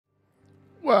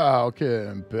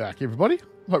Welcome back, everybody.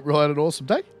 Hope you all had an awesome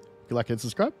day. If you like and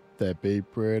subscribe, that'd be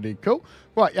pretty cool.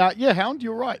 Right, yeah, Hound,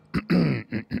 you're right.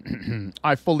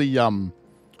 I fully, yeah,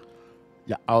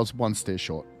 I was one stair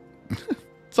short.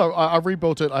 So I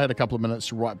rebuilt it. I had a couple of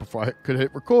minutes right before I could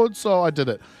hit record, so I did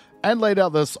it. And laid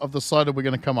out this. I've decided we're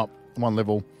going to come up one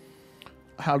level.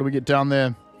 How do we get down there?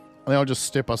 I think I'll just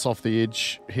step us off the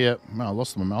edge here. Oh, I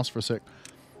lost my mouse for a sec.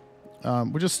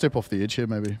 We'll just step off the edge here,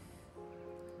 maybe.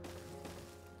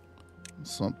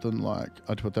 Something like...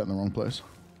 I put that in the wrong place.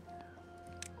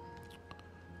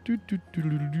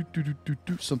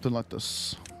 Something like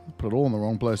this. Put it all in the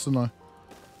wrong place, didn't I?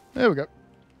 There we go.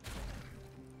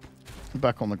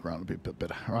 Back on the ground a bit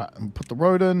better. All right, and put the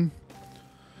road in.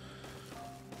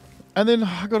 And then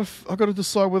I gotta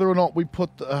decide whether or not we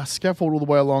put the scaffold all the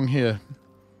way along here.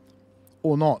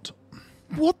 Or not.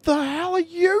 What the hell are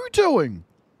you doing?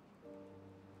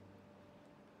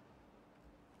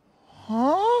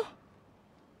 Huh?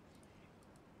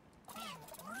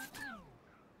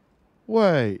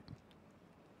 Wait.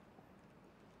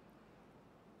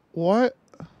 What?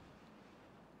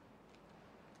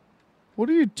 What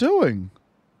are you doing?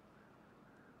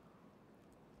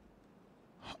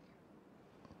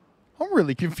 I'm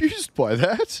really confused by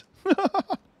that.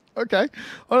 Okay.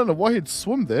 I don't know why he'd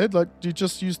swim there. Like, you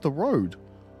just used the road.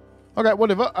 Okay,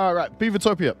 whatever. Alright,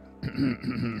 Beavertopia.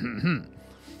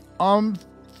 I'm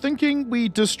thinking we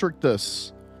district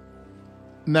this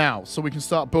now, so we can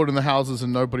start building the houses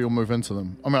and nobody will move into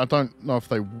them. I mean, I don't know if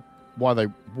why they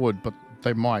would, but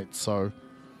they might, so...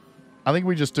 I think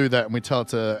we just do that and we tell it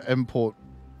to import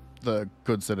the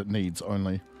goods that it needs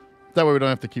only. That way we don't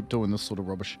have to keep doing this sort of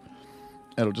rubbish.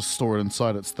 It'll just store it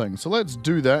inside its thing. So let's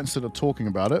do that instead of talking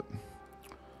about it.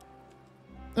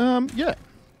 Yeah.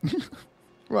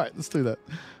 Right, let's do that.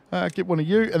 Get one of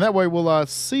you, and that way we'll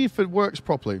see if it works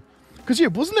properly. Because, yeah,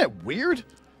 wasn't that weird?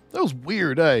 That was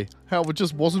weird, eh? How it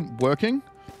just wasn't working,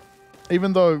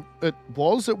 even though it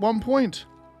was at one point.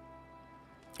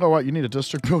 Oh, right, you need a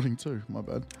district building too. My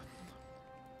bad.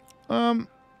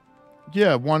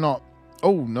 Yeah, why not?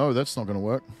 Oh, no, that's not going to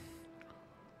work.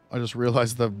 I just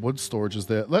realized the wood storage is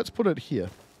there. Let's put it here.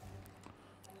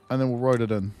 And then we'll road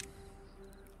it in.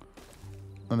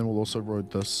 And then we'll also road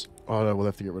this. Oh, no, we'll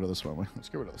have to get rid of this, won't we? Let's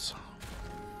get rid of this.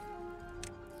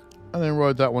 And then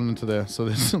road that one into there. So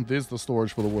there's the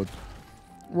storage for the wood.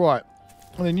 Right.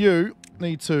 And then you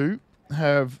need to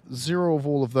have 0 of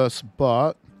all of this,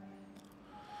 but...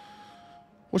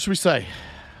 What should we say?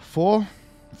 4?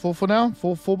 4 for now?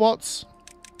 4 bots?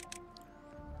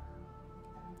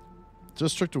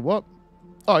 District of what?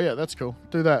 Oh, yeah, that's cool.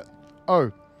 Do that.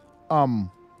 Oh.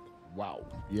 Wow.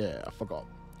 Yeah, I forgot.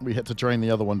 We had to drain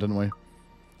the other one, didn't we?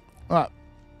 Alright.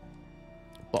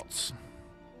 Bots.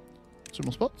 2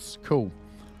 more spots? Cool.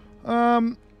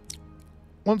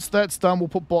 Once that's done, we'll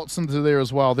put bots into there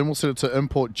as well. Then we'll set it to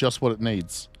import just what it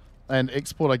needs. And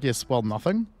export, I guess, well,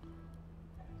 nothing.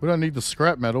 We don't need the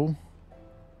scrap metal.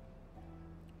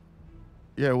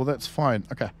 Yeah, well, that's fine.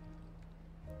 Okay.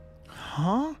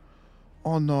 Huh?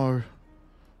 Oh, no.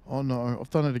 Oh, no. I've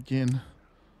done it again.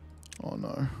 Oh,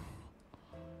 no.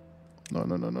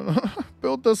 No.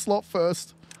 Build this slot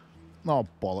first. Oh,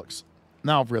 bollocks.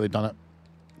 Now I've really done it.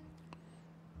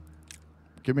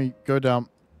 Go down.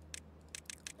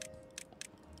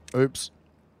 Oops.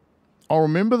 I'll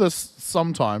remember this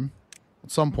sometime. At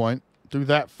some point. Do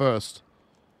that first.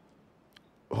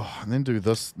 Oh, and then do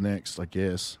this next, I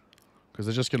guess. Because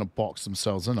they're just going to box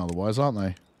themselves in otherwise, aren't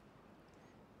they?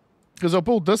 Because I'll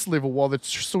build this level while they're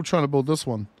still trying to build this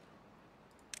one.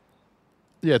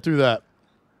 Yeah, do that.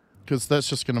 Because that's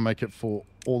just going to make it for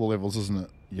all the levels, isn't it?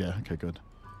 Yeah, okay, good.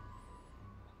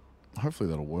 Hopefully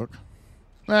that'll work.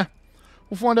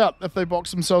 We'll find out. If they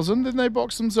box themselves in, then they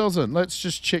box themselves in. Let's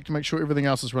just check to make sure everything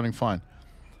else is running fine.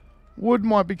 Wood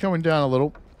might be coming down a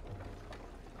little.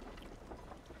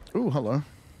 Ooh, hello.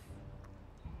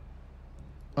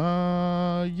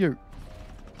 You.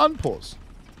 Unpause.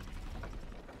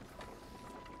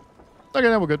 Okay,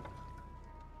 now we're good.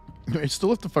 We still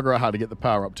have to figure out how to get the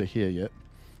power up to here yet.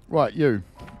 Right, you.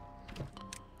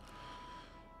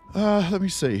 Let me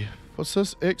see. What's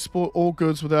this? Export all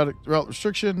goods without route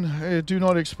restriction. Do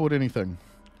not export anything.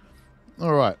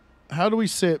 Alright. How do we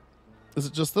set... Is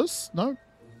it just this? No?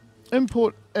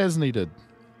 Import as needed.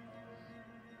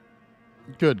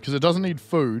 Good, because it doesn't need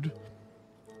food.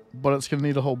 But it's going to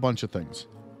need a whole bunch of things.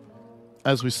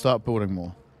 As we start building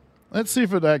more. Let's see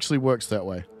if it actually works that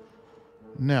way.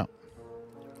 Now,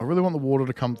 I really want the water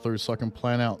to come through so I can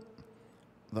plan out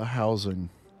the housing.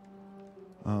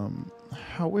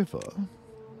 However,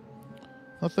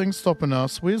 nothing's stopping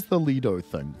us. Where's the Lido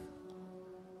thing?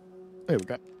 There we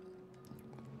go.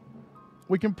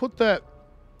 we can put that...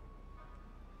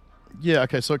 Yeah,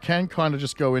 okay, so it can kind of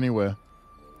just go anywhere.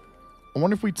 I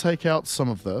wonder if we take out some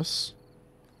of this.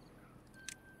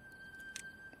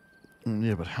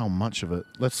 Yeah, but how much of it?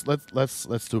 Let's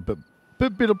do a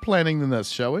bit of planning than this,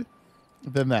 shall we?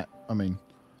 Than that, I mean.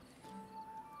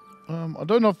 I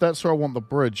don't know if that's where I want the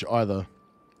bridge either,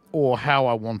 or how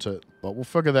I want it, but we'll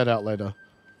figure that out later.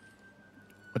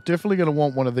 I'm definitely going to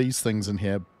want one of these things in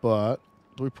here, but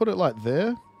do we put it like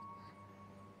there?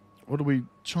 Or do we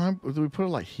put it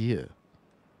like here?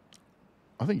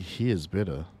 I think here's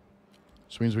better.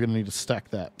 Which means we're going to need to stack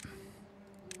that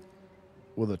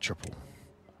with a triple.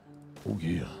 Oh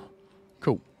yeah.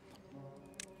 Cool.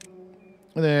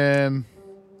 And then,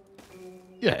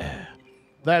 yeah.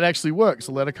 That actually works.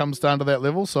 The ladder comes down to that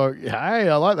level, so hey,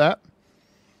 I like that.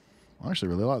 I actually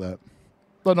really like that.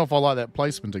 Don't know if I like that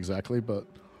placement exactly, but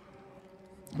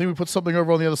I think we put something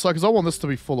over on the other side, because I want this to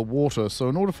be full of water, so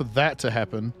in order for that to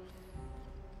happen,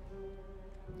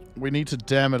 we need to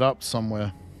dam it up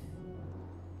somewhere.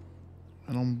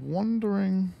 And I'm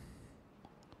wondering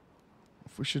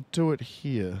if we should do it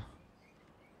here.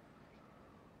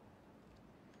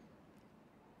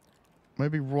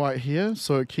 Maybe right here,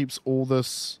 so it keeps all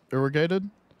this irrigated.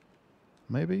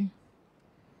 Maybe.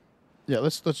 Yeah,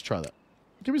 let's try that.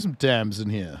 Give me some dams in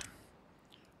here.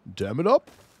 Dam it up.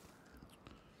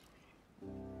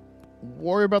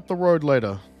 Worry about the road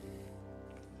later.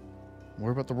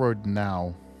 Worry about the road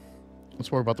now.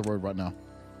 Let's worry about the road right now.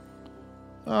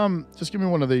 Just give me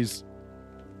one of these.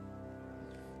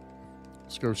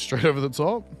 Let's go straight over the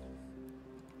top.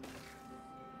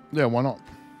 Yeah, why not?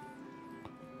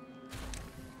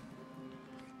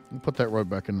 We'll put that road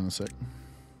back in a sec.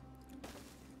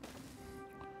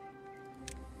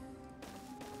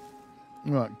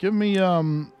 Right, give me, well, I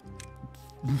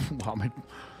mean,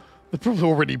 they're probably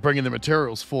already bringing the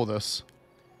materials for this.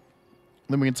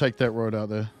 Then we can take that road out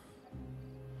there.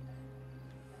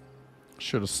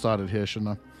 Should have started here,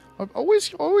 shouldn't I? I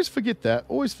always forget that.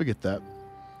 Always forget that.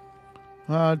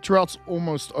 Drought's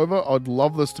almost over. I'd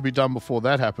love this to be done before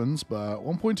that happens, but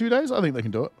 1.2 days? I think they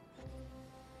can do it.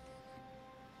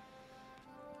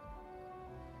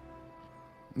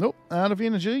 Nope, out of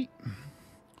energy.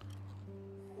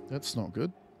 That's not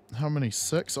good. How many?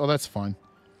 6? Oh, that's fine.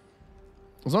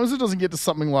 As long as it doesn't get to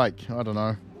something like, I don't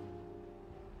know,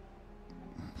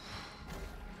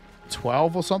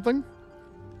 12 or something.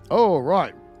 Oh,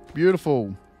 right.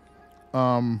 Beautiful.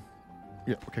 Yeah,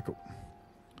 okay, cool.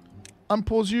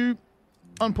 Unpause you.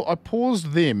 I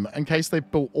paused them in case they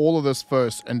built all of this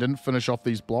first and didn't finish off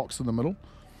these blocks in the middle.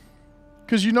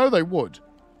 Because you know they would.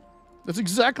 That's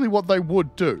exactly what they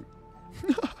would do.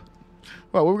 Right,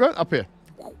 where we going? Up here.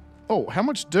 Oh, how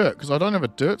much dirt? Because I don't have a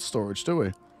dirt storage, do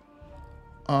we?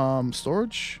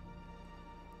 Storage?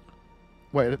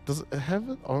 Wait, does it have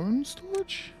its own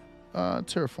storage?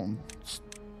 Terraform.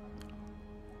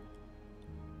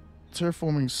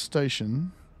 Terraforming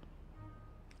station.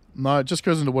 No, it just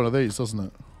goes into one of these, doesn't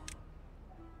it?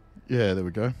 Yeah, there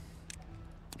we go.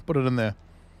 Put it in there.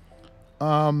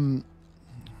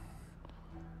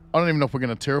 I don't even know if we're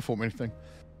going to terraform anything.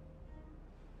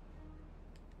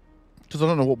 Because I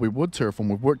don't know what we would terraform.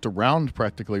 We've worked around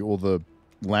practically all the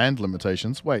land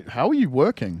limitations. Wait, how are you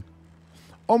working?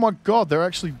 Oh my god, they're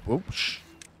actually... Whoosh.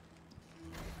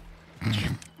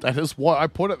 That is why I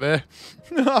put it there.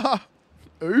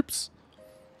 Oops.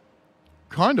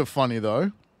 Kind of funny,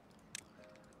 though.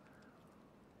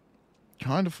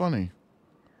 Kind of funny.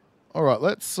 Alright,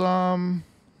 let's... kind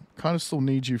of still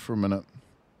need you for a minute.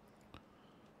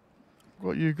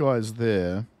 Got you guys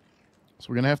there. So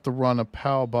we're going to have to run a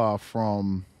power bar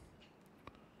from...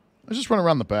 Let's just run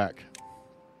around the back.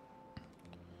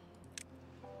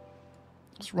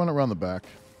 Let's run around the back.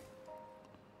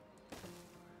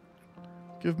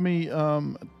 Give me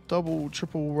double,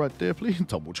 triple right there, please.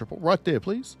 Double, triple right there,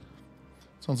 please.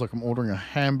 Sounds like I'm ordering a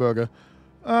hamburger.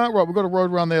 Right, we've got a road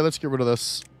around there. Let's get rid of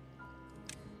this.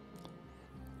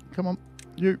 Come on,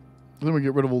 you. Then we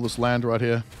get rid of all this land right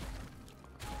here.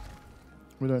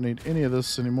 We don't need any of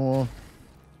this anymore.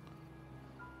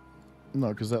 No,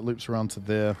 because that loops around to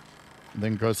there. And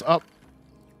then goes up.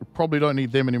 We probably don't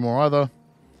need them anymore either.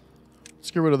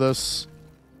 Let's get rid of this.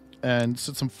 And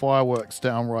set some fireworks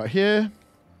down right here.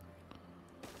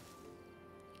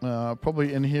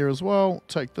 Probably in here as well.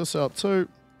 Take this out too.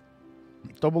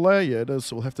 Double layer? Yeah, it is.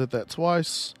 So we'll have to hit that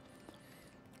twice.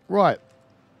 Right.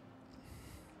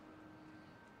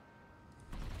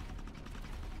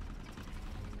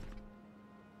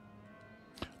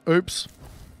 Oops.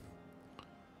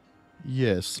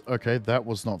 Yes. Okay, that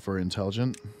was not very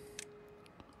intelligent.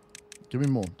 Give me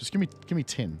more. Just give me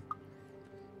 10.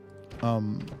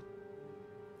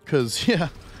 Because, yeah,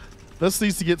 this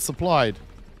needs to get supplied.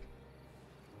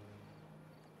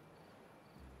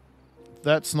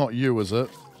 That's not you, is it?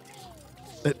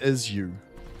 It is you.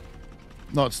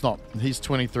 No, it's not. He's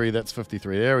 23, that's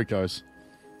 53. There he goes.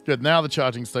 Good, now the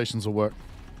charging stations will work.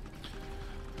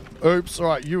 Oops,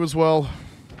 alright, you as well.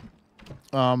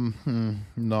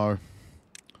 No.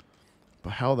 But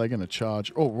how are they going to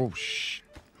charge? Oh, shh.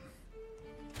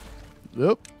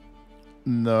 Yep.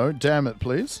 No, damn it,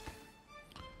 please.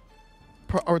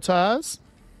 Prioritize.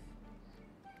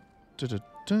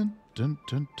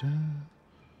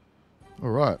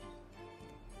 Alright.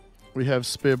 We have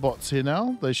spare bots here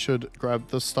now. They should grab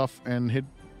this stuff and head...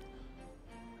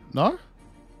 No?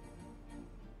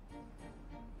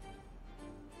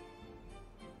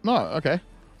 No, okay.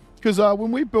 Because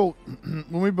when we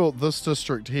built this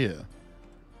district here,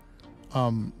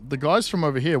 the guys from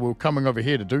over here were coming over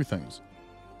here to do things.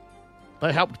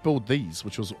 They helped build these,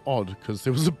 which was odd because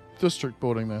there was a district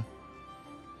building there.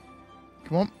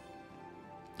 Come on.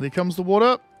 Here comes the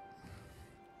water.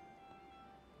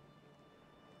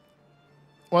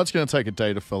 Well, it's going to take a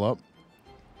day to fill up.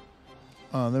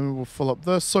 Then we will fill up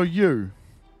this. So you.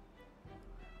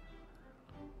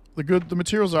 The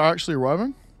materials are actually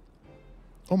arriving?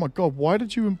 Oh my god, why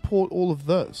did you import all of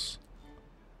this?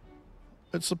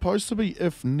 It's supposed to be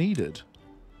if needed.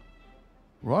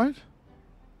 Right?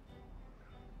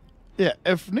 Yeah,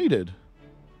 if needed.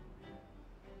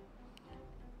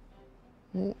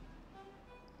 Well,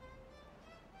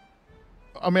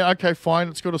 I mean, okay, fine.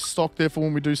 It's got a stock there for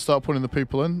when we do start putting the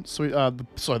people in. So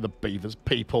the beavers.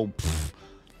 People. Pfft.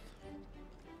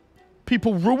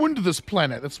 People ruined this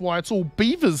planet. That's why it's all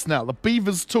beavers now. The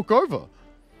beavers took over.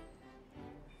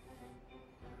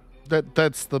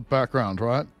 That's the background,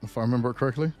 right? If I remember it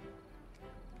correctly.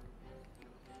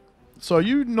 So are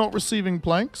you not receiving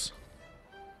planks?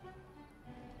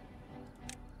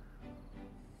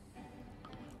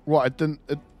 Right,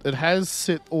 it has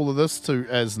set all of this to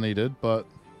as needed, but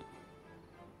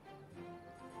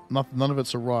none of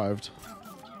it's arrived.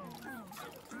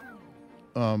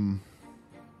 Okay,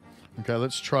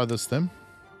 let's try this then.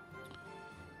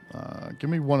 Give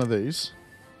me one of these.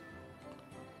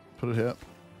 Put it here.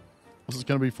 This is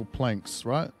going to be for planks,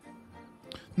 right?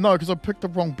 No, because I picked the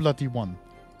wrong bloody one.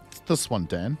 It's this one,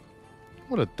 Dan.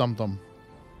 What a dum-dum.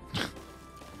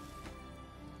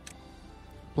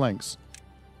 Planks.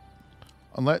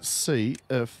 And let's see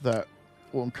if that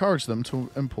will encourage them to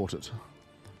import it.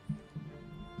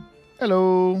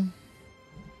 Hello.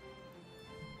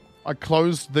 I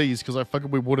closed these because I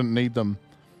figured we wouldn't need them.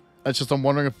 It's just I'm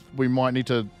wondering if we might need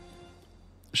to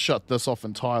shut this off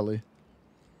entirely.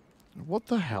 What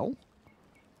the hell?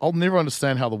 I'll never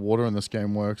understand how the water in this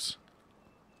game works.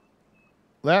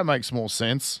 That makes more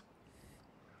sense.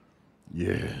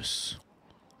 Yes.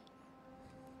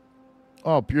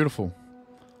 Oh, beautiful.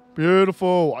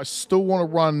 Beautiful. I still want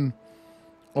to run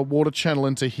a water channel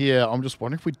into here. I'm just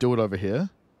wondering if we do it over here.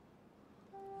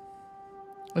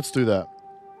 Let's do that.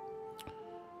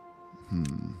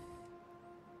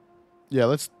 Yeah,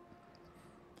 let's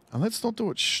not do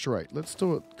it straight. Let's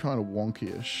do it kind of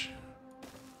wonky-ish.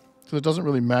 So it doesn't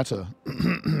really matter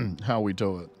how we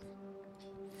do it.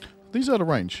 These out of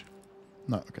range.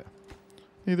 No, okay.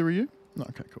 Neither are you? No,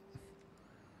 okay, cool.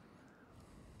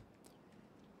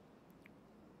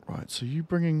 Right, so you're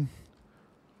bringing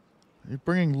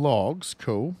logs.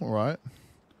 Cool, all right.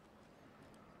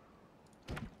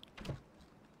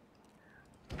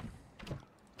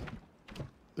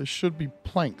 There should be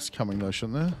planks coming though,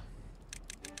 shouldn't there?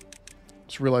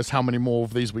 Just realized how many more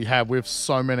of these we have. We have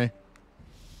so many.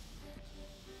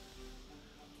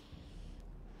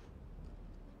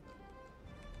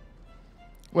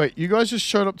 Wait, you guys just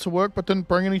showed up to work but didn't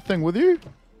bring anything with you?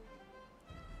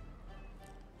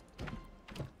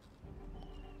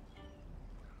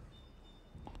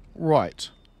 Right.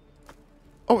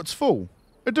 Oh, it's full.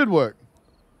 It did work.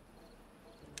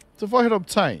 So if I hit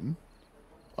obtain,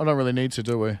 I don't really need to,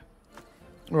 do we?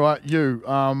 Right, you,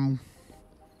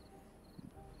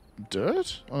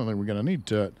 dirt? I don't think we're going to need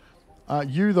dirt.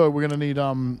 You, though, we're going to need,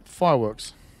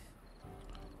 fireworks.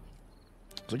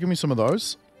 So give me some of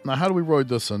those. Now, how do we road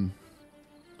this in?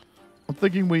 I'm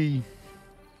thinking we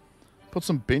put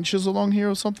some benches along here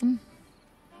or something.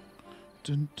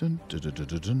 Dun, dun, dun, dun, dun,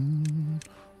 dun, dun.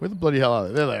 Where the bloody hell are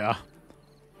they? There they are.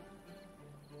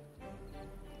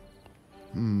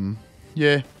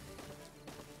 Yeah.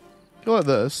 Go like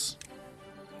this.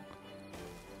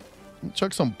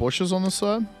 Chuck some bushes on the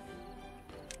side.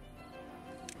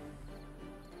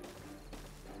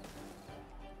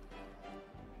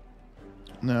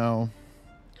 Now,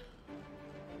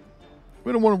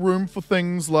 we don't want room for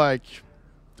things like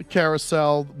The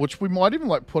carousel, which we might even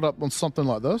like put up on something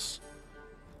like this.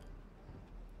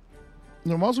 You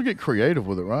know, might as well get creative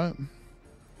with it, right?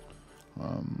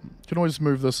 Can always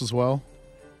move this as well.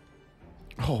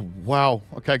 Oh, wow.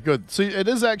 Okay, good. See, it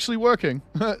is actually working.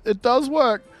 It does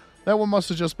work. That one must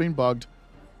have just been bugged,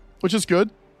 which is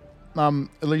good. At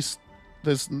least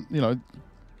there's, you know,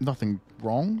 nothing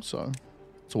wrong, so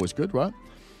it's always good, right?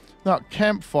 Now,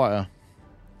 campfire.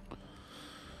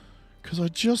 Because I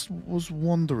just was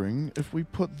wondering if we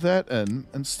put that in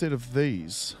instead of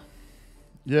these.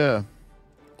 Yeah.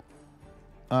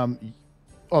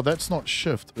 Oh, that's not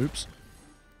shift. Oops.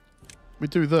 We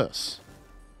do this.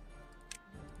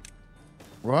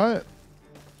 Right?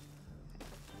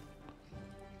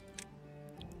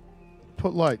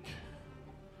 Put like...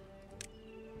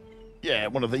 yeah,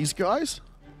 one of these guys.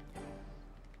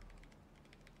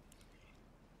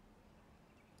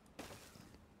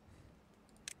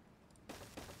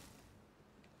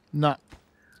 Nah.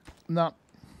 Nah.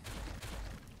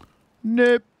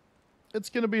 Nope. It's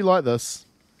going to be like this.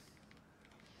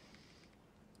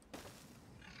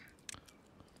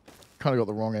 Kind of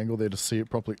got the wrong angle there to see it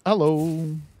properly.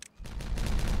 Hello.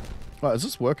 Right, is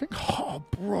this working? Oh,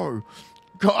 bro.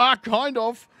 Kind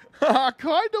of.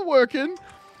 Kind of working.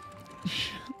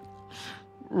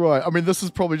 Right. I mean, this is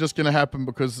probably just going to happen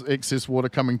because excess water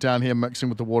coming down here mixing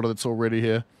with the water that's already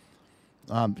here.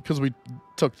 Because we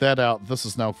took that out, this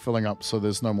is now filling up, so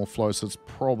there's no more flow, so it's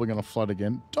probably going to flood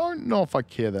again. Don't know if I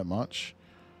care that much.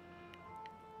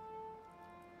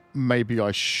 Maybe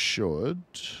I should.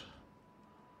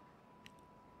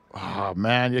 Oh,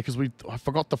 man, yeah, because I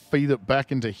forgot to feed it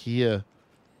back into here.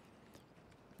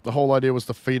 The whole idea was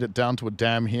to feed it down to a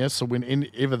dam here, so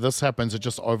whenever this happens, it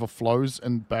just overflows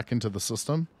and back into the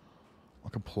system. I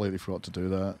completely forgot to do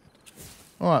that.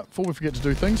 Alright, before we forget to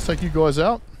do things, take you guys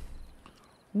out.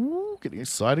 Ooh, getting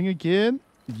exciting again.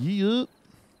 Yeah.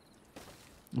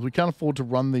 We can't afford to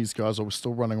run these guys, or we're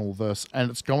still running all this,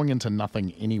 and it's going into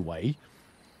nothing anyway.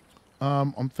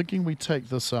 I'm thinking we take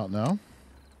this out now.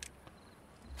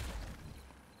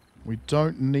 We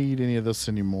don't need any of this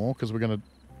anymore, because we're going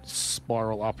to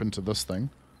spiral up into this thing.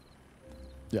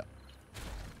 Yeah.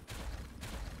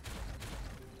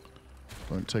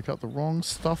 Don't take out the wrong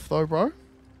stuff, though, bro.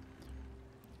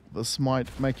 This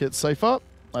might make it safer.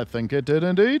 I think it did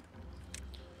indeed.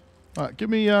 Alright, give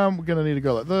me, we're going to need to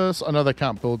go like this. I know they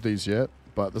can't build these yet,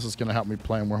 but this is going to help me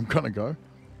plan where I'm going to go.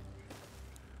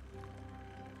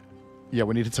 Yeah,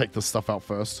 we need to take this stuff out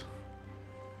first.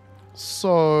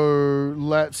 So,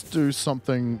 let's do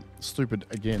something stupid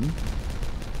again.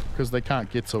 Because they can't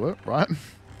get to it, right?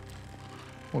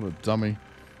 What a dummy.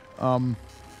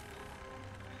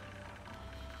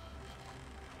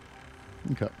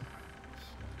 Okay.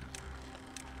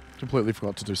 Completely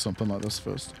forgot to do something like this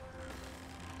first.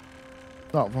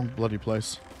 Oh, wrong bloody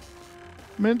place.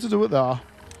 Meant to do it there.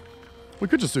 We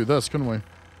could just do this, couldn't we?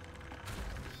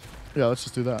 Yeah, let's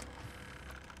just do that.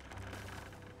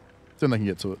 Then they can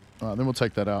get to it. Alright, then we'll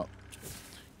take that out.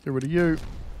 Get rid of you.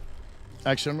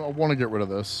 Actually, I want to get rid of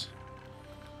this.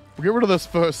 We'll get rid of this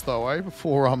first, though, eh?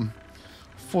 Before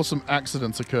some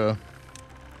accidents occur.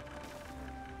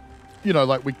 You know,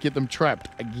 like we get them trapped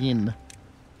again.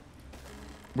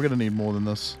 We're going to need more than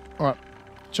this. Alright.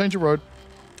 Change your road.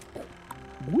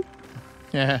 Whoop.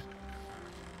 Yeah.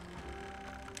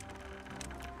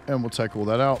 And we'll take all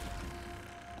that out.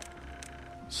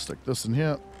 Stick this in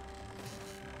here.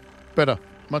 Better.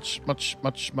 Much, much,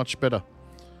 much, much better.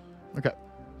 Okay.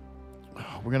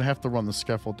 We're going to have to run the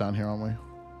scaffold down here, aren't we?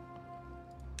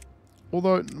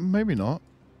 Although, maybe not.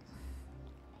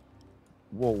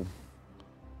 Whoa.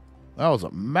 That was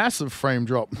a massive frame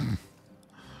drop.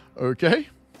 Okay.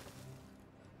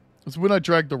 It's when I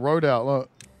dragged the road out, look.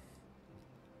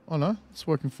 Oh no, it's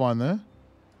working fine there.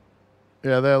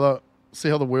 Yeah, there, look. See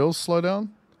how the wheels slow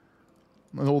down?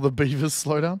 And all the beavers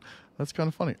slow down? That's kind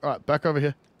of funny. Alright, back over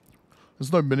here.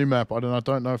 There's no mini-map. I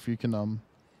don't know if you can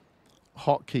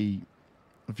hotkey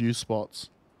view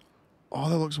spots. Oh,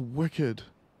 that looks wicked.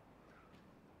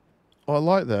 Oh, I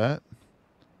like that.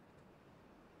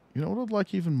 You know what I'd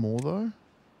like even more, though?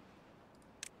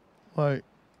 Like...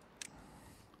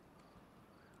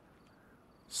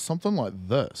 something like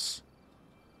this.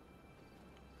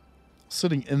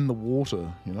 Sitting in the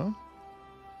water, you know?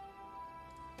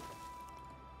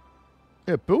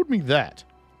 Yeah, build me that.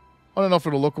 I don't know if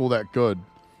it'll look all that good.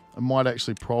 It might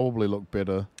actually probably look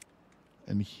better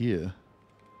in here.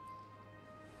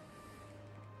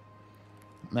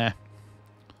 Nah.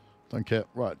 Don't care.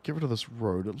 Right, get rid of this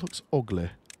road. It looks ugly.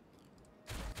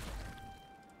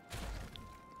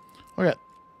 Okay,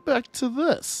 back to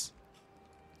this.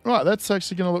 Right, that's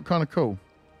actually going to look kind of cool.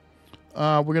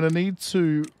 We're going to need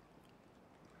to...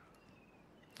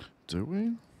 Do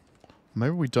we?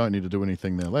 Maybe we don't need to do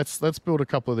anything there. Let's build a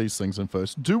couple of these things in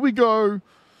first. Do we go...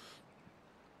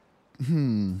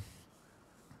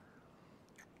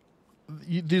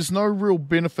 There's no real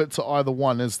benefit to either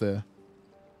one, is there?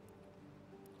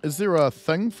 Is there a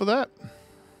thing for that?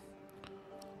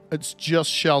 It's just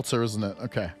shelter, isn't it?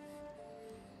 Okay.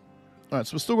 Alright,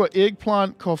 so we've still got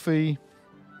eggplant, coffee...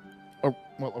 a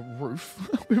roof.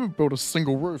 We haven't built a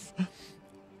single roof.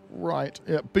 Right.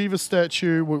 Yeah, beaver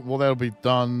statue. Well, that'll be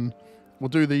done. We'll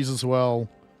do these as well.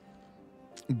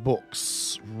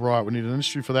 Books. Right, we need an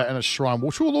industry for that and a shrine,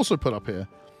 which we'll also put up here.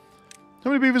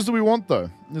 How many beavers do we want, though?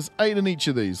 There's 8 in each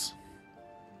of these.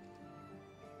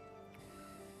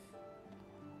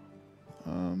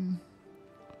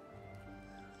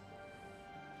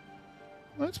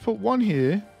 Let's put one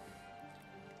here.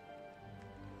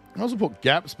 I also put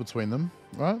gaps between them,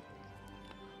 right?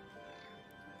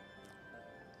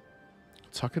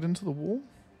 Tuck it into the wall.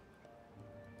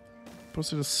 Put a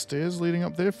set of stairs leading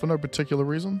up there for no particular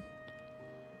reason.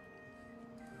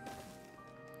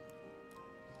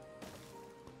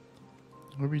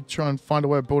 Maybe try and find a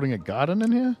way of building a garden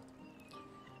in here.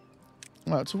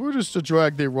 Alright, so if we were just to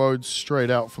drag their roads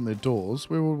straight out from their doors,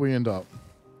 where would we end up?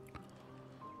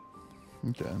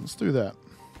 Okay, let's do that.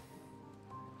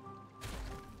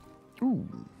 Ooh.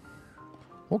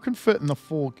 What can fit in a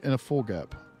four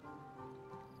gap?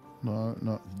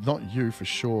 No, not you for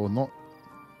sure. Not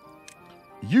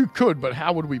you could, but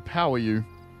how would we power you?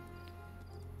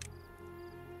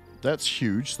 That's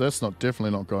huge. So that's definitely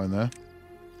not going there.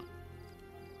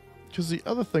 Because the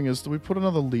other thing is, do we put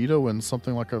another Lido in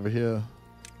something like over here?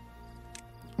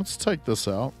 Let's take this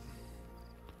out.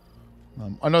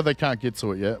 I know they can't get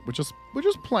to it yet. We're just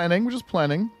planning. We're just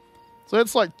planning. So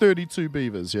that's like 32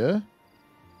 beavers, yeah?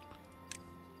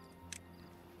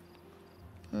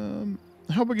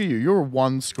 How big are you? You're a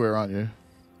 1 square, aren't you?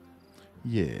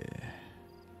 Yeah.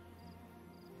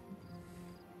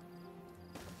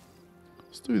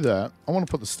 Let's do that. I want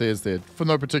to put the stairs there for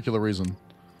no particular reason.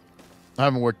 I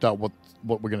haven't worked out what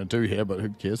we're going to do here, but who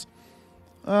cares?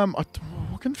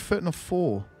 What can fit in a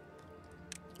 4?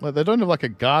 Like, they don't have like a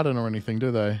garden or anything,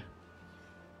 do they?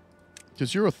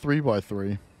 Because you're a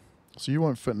 3x3. So you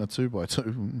won't fit in a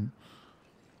 2x2.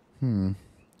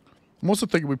 I'm also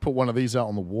thinking we put one of these out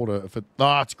on the water. If it...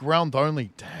 Ah, it's ground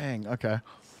only. Dang, okay.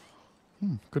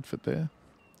 Good fit there.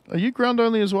 Are you ground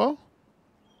only as well?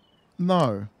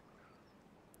 No.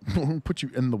 We'll put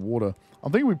you in the water. I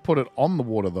think we put it on the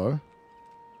water, though.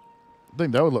 I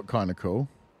think that would look kind of cool.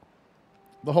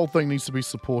 The whole thing needs to be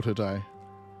supported, eh?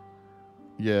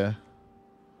 Yeah.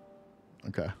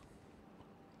 Okay.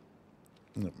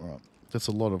 Yep, right. That's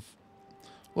a lot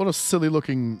of silly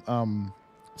looking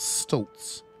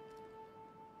stilts.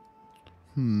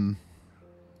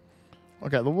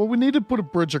 Okay, well, we need to put a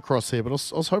bridge across here, but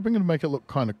I was hoping to make it look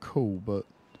kind of cool, but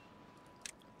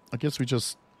I guess we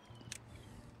just...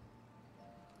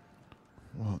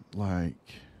 What, like...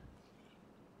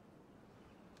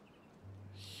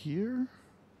 Here?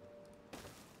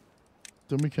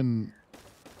 Then we can...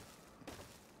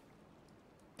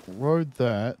 Road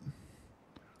that.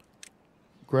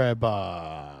 Grab,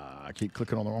 I keep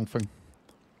clicking on the wrong thing.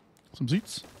 Some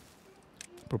seats.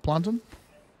 Put a plant in.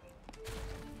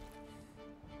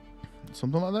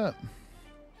 Something like that.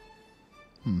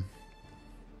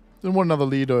 Didn't want another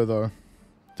Lido, though.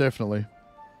 Definitely.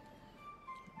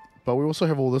 But we also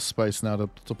have all this space now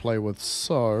to play with,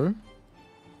 so...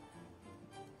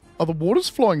 Oh, the water's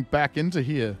flowing back into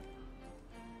here.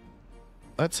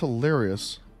 That's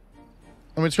hilarious.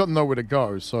 I mean, it's got nowhere to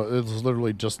go, so it's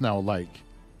literally just now a lake.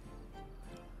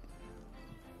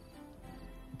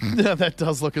 Yeah, that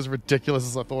does look as ridiculous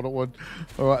as I thought it would.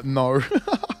 Alright, no.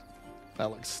 That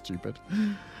looks stupid.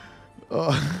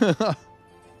 I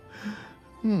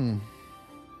mean,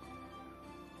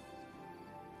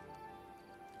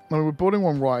 we're building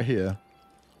one right here.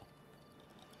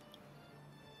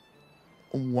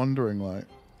 I'm wondering,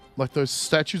 like those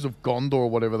statues of Gondor or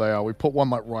whatever they are. We put one,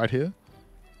 like, right here.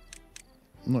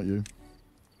 Not you.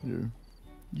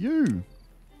 You.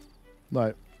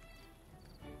 Like,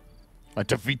 I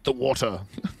defeat the water.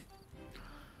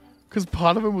 Because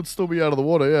part of him would still be out of the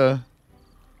water, yeah.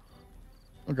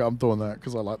 Okay, I'm doing that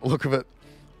because I like the look of it.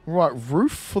 Right,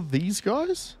 roof for these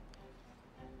guys?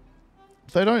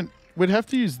 They don't... We'd have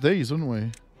to use these, wouldn't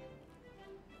we?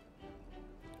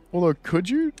 Although, could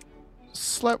you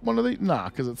slap one of these? Nah,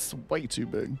 because it's way too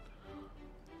big.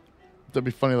 That'd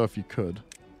be funny though if you could.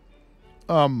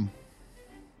 Got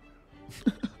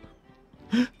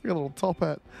a little top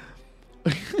hat.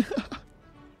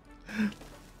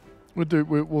 We'll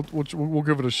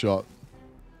give it a shot.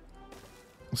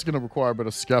 It's going to require a bit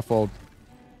of scaffold.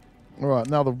 All right,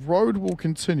 now the road will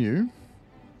continue.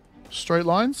 Straight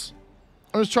lines.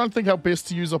 I was trying to think how best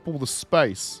to use up all the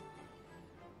space.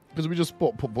 Because we just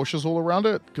put bushes all around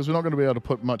it. Because we're not going to be able to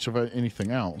put much of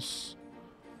anything else.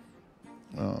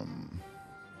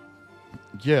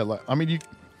 Yeah, like, I mean,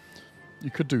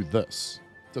 you could do this.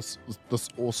 This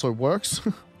also works.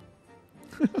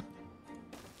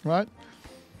 Right?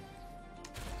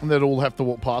 And they'd all have to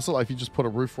walk past it. Like if you just put a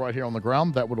roof right here on the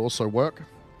ground, that would also work.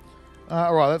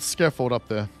 Alright, that's scaffold up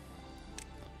there.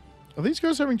 Are these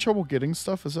guys having trouble getting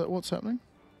stuff? Is that what's happening?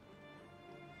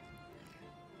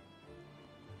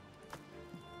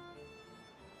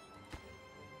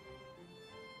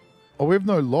 Oh, we have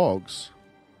no logs.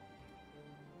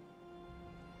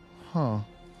 Huh.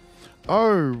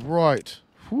 Oh, right.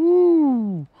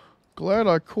 Whoo! Glad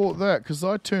I caught that, because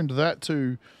I turned that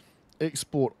to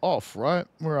export off, right?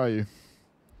 Where are you?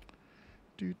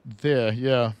 Dude, there,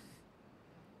 yeah.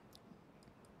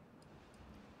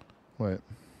 Wait.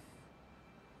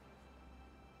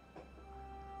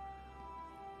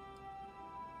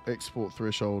 Export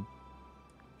threshold.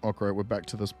 Oh, great, we're back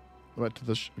to this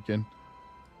again.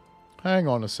 Hang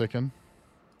on a second.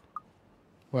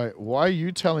 Wait, why are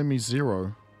you telling me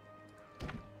 0?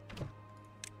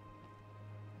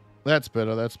 That's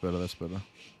better, that's better, that's better.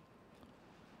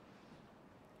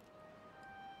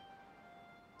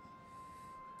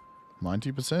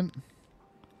 $90%.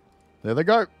 There they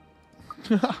go.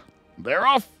 They're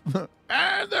off.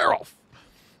 And they're off.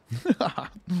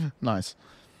 Nice.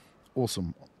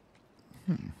 Awesome.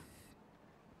 If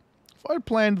I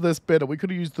planned this better, we could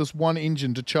have used this one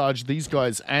engine to charge these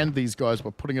guys and these guys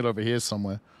by putting it over here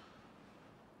somewhere.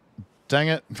 Dang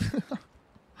it.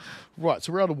 Right,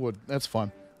 so we're out of wood. That's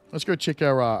fine. Let's go check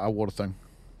our water thing.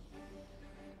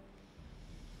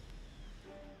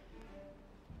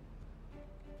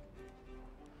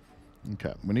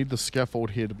 Okay, we need the scaffold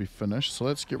here to be finished, so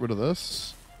let's get rid of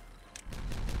this.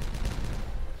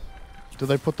 Did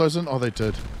they put those in? Oh, they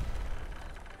did.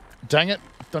 Dang it,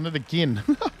 I've done it again.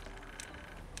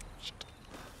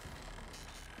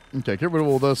 Okay, get rid of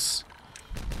all this.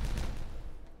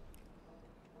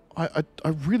 I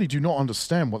really do not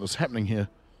understand what is happening here.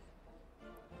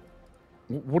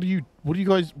 What are you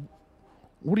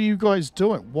guys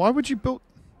doing? Why would you build?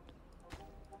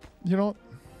 You know what?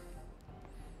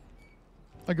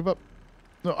 I give up.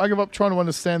 No, I give up trying to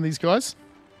understand these guys.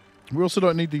 We also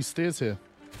don't need these stairs here.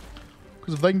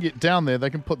 Because if they can get down there, they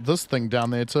can put this thing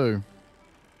down there too.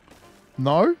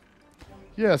 No?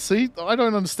 Yeah, see? I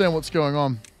don't understand what's going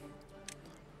on.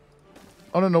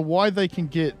 I don't know why they can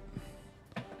get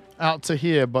out to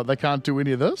here, but they can't do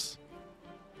any of this.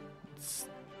 It's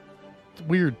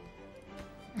weird.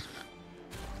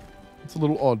 It's a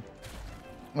little odd.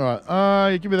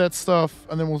 Alright, give me that stuff,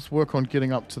 and then we'll work on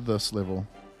getting up to this level.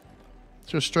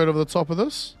 Just straight over the top of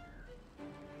this?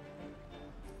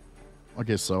 I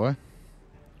guess so, eh?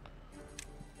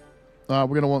 We're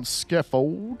going to want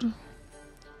scaffold.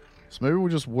 So maybe we'll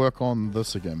just work on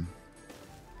this again.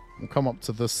 We'll come up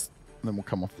to this, and then we'll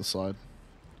come off the side.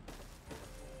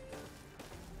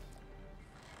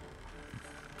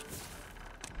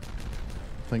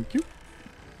 Thank you.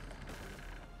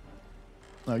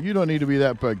 No, you don't need to be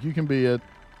that big. You can be a...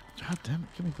 God damn it,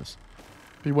 give me this.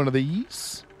 Be one of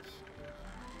these.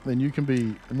 Then you can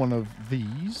be one of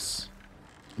these.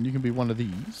 And you can be one of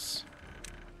these.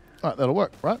 Alright, that'll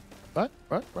work, right? Right.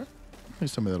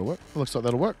 Please tell me that'll work. It looks like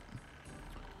that'll work.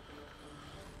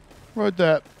 Road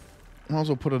that. Might as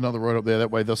well put another road up there. That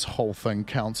way this whole thing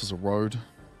counts as a road.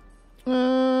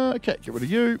 Okay, get rid of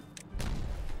you.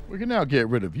 We can now get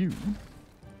rid of you.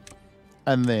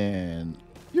 And then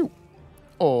you.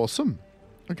 Awesome.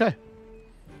 Okay.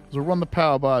 So we'll run the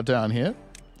power bar down here.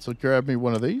 So grab me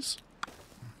one of these.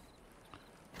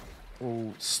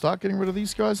 We'll start getting rid of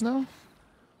these guys now.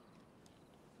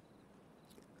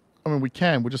 I mean, we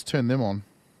can. We'll just turn them on.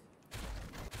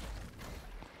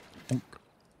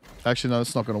 Actually, no,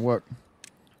 that's not going to work.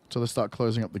 Until they start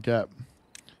closing up the gap.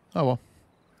 Oh, well.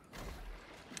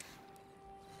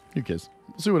 Who cares?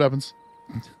 We'll see what happens.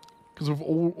 Because we've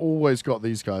always got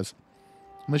these guys.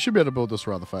 And they should be able to build this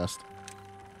rather fast.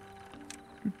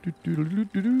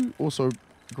 Also,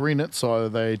 green it, so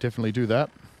they definitely do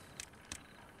that.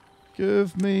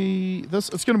 Give me this.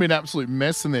 It's going to be an absolute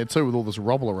mess in there, too, with all this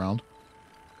rubble around.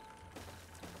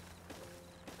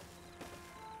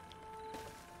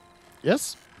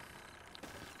 Yes?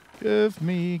 Give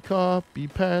me copy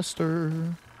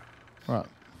paster. Alright.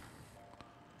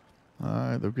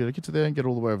 Alright, they'll be able to get to there and get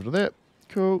all the way over to there.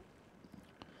 Cool.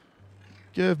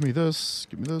 Give me this.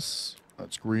 Give me this.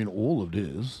 That's green, all it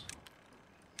is.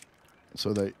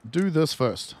 So they do this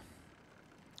first.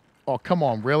 Oh, come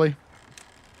on, really?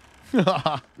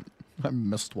 I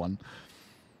missed one.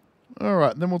 All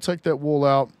right, then we'll take that wall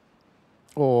out.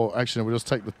 Or actually, we'll just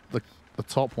take the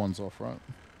top ones off, right?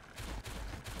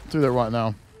 Do that right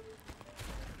now.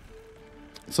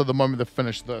 So the moment they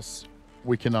finish this,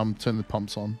 we can turn the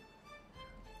pumps on.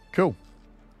 Cool.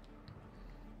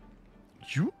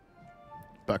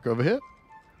 Back over here.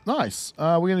 Nice.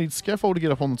 We're going to need scaffold to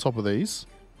get up on the top of these.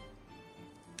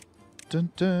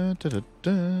 Dun, dun, dun,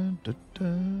 dun, dun,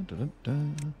 dun, dun,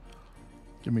 dun.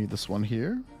 Give me this one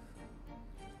here.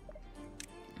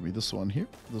 Give me this one here.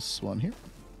 This one here.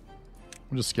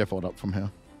 We'll just scaffold up from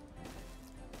here.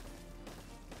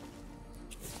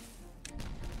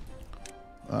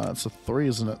 It's a 3,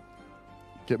 isn't it?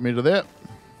 Get me to that.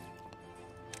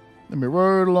 Let me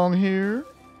roll along here.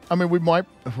 I mean, we might...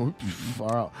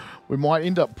 far out. We might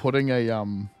end up putting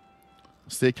a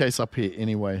staircase up here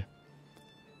anyway.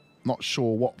 Not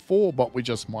sure what for, but we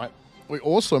just might. We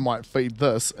also might feed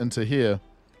this into here.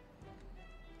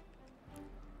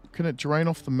 Can it drain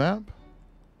off the map?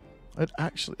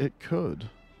 It could.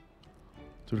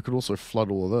 Dude, it could also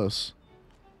flood all of this.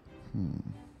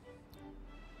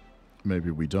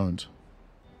 Maybe we don't.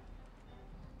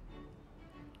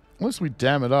 Unless we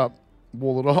dam it up,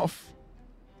 wall it off.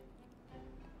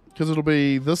 Because it'll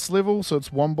be this level, so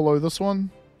it's one below this one.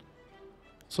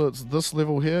 So it's this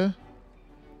level here.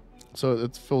 So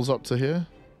it fills up to here.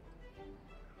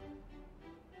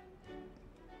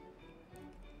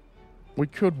 We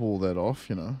could wall that off,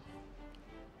 you know.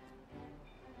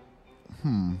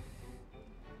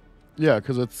 Yeah,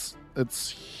 because it's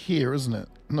here, isn't it?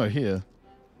 No, here.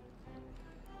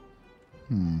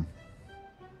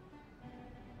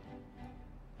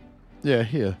 Yeah,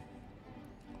 here.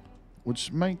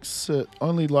 Which makes it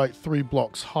only like 3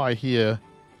 blocks high here,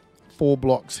 4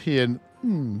 blocks here.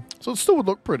 So it still would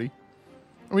look pretty.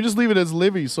 And we just leave it as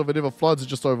levee, so if it ever floods, it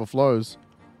just overflows.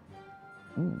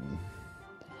 Ooh.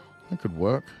 That could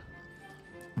work.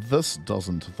 This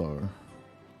doesn't, though.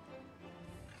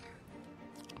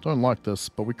 Don't like this,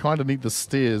 but we kind of need the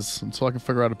stairs until I can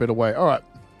figure out a better way. Alright.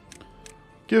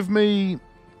 Give me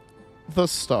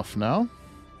this stuff now.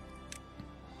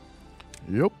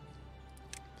 Yep.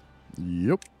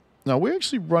 Yep. Now, we're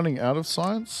actually running out of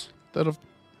science that have...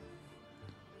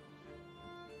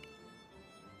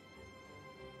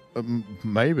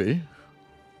 maybe.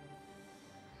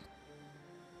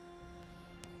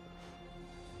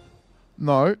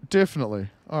 No, definitely.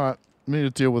 Alright, we need to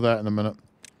deal with that in a minute.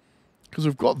 Because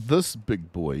we've got this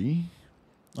big boy.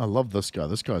 I love this guy.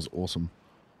 This guy's awesome.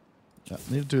 Yeah,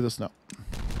 need to do this now.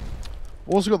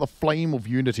 We've also got the Flame of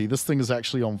Unity. This thing is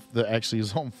actually on... that actually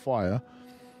is on fire.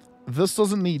 This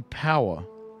doesn't need power.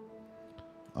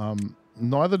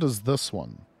 Neither does this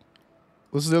one.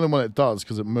 This is the only one it does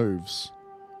because it moves.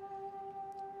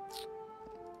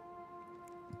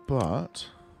 But...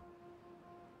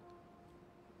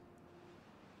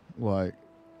 like...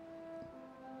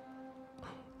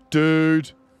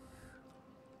 dude!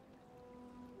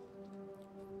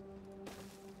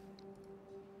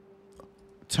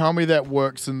 Tell me that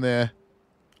works in there.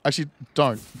 Actually,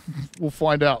 don't. We'll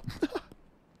find out.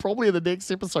 Probably in the next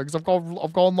episode, because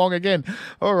I've gone long again.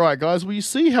 All right, guys. Well, you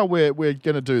see how we're going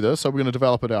to do this. So we're going to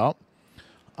develop it out.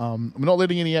 We're not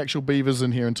letting any actual beavers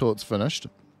in here until it's finished.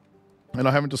 And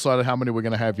I haven't decided how many we're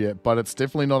going to have yet, but it's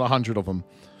definitely not 100 of them.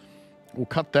 We'll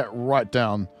cut that right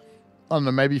down. I don't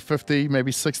know, maybe 50,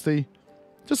 maybe 60.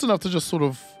 Just enough to just sort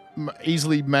of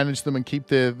easily manage them and keep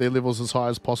their levels as high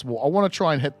as possible. I want to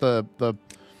try and hit the...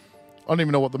 I don't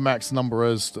even know what the max number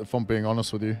is, if I'm being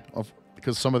honest with you.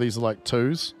 Because some of these are like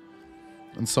 2s.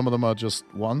 And some of them are just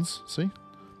 1s, see?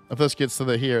 If this gets to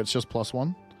the here, it's just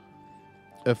 +1.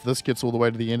 If this gets all the way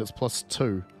to the end, it's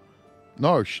 +2.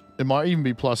 No, it might even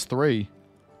be +3.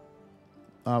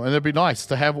 And it'd be nice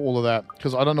to have all of that,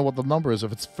 because I don't know what the number is.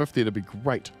 If it's 50, it'd be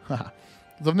great. Because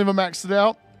I've never maxed it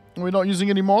out, and we're not using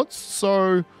any mods,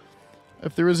 so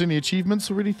if there is any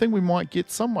achievements or anything, we might get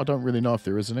some. I don't really know if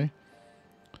there is any.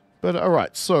 But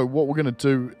alright, so what we're going to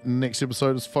do next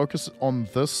episode is focus on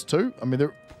this too. I mean,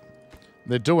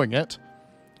 they're doing it.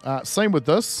 Same with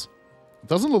this. It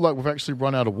doesn't look like we've actually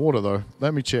run out of water, though.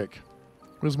 Let me check.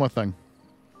 Where's my thing?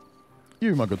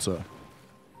 You, my good sir.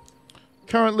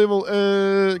 Current level,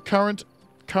 current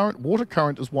water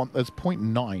current is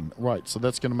 0.9. Right, so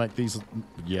that's going to make these,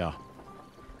 yeah.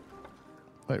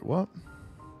 Wait, what?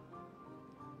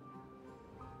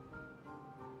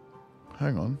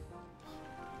 Hang on.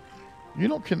 You're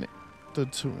not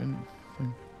connected to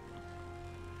anything.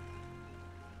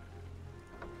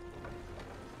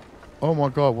 Oh my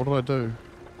god, what did I do?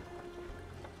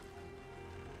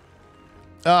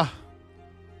 Ah.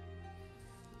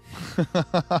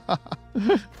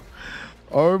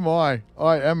 Oh my,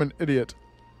 I am an idiot.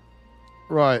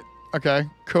 Right, okay,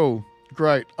 cool,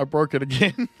 great. I broke it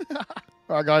again.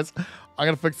 Alright guys, I'm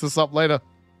gonna fix this up later.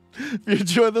 If you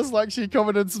enjoyed this, like, share,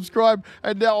 comment, and subscribe.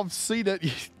 And now I've seen it,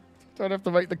 you don't have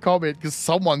to make the comment because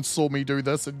someone saw me do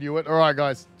this and knew it. Alright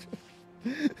guys.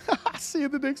 See you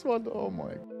in the next one. Oh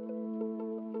my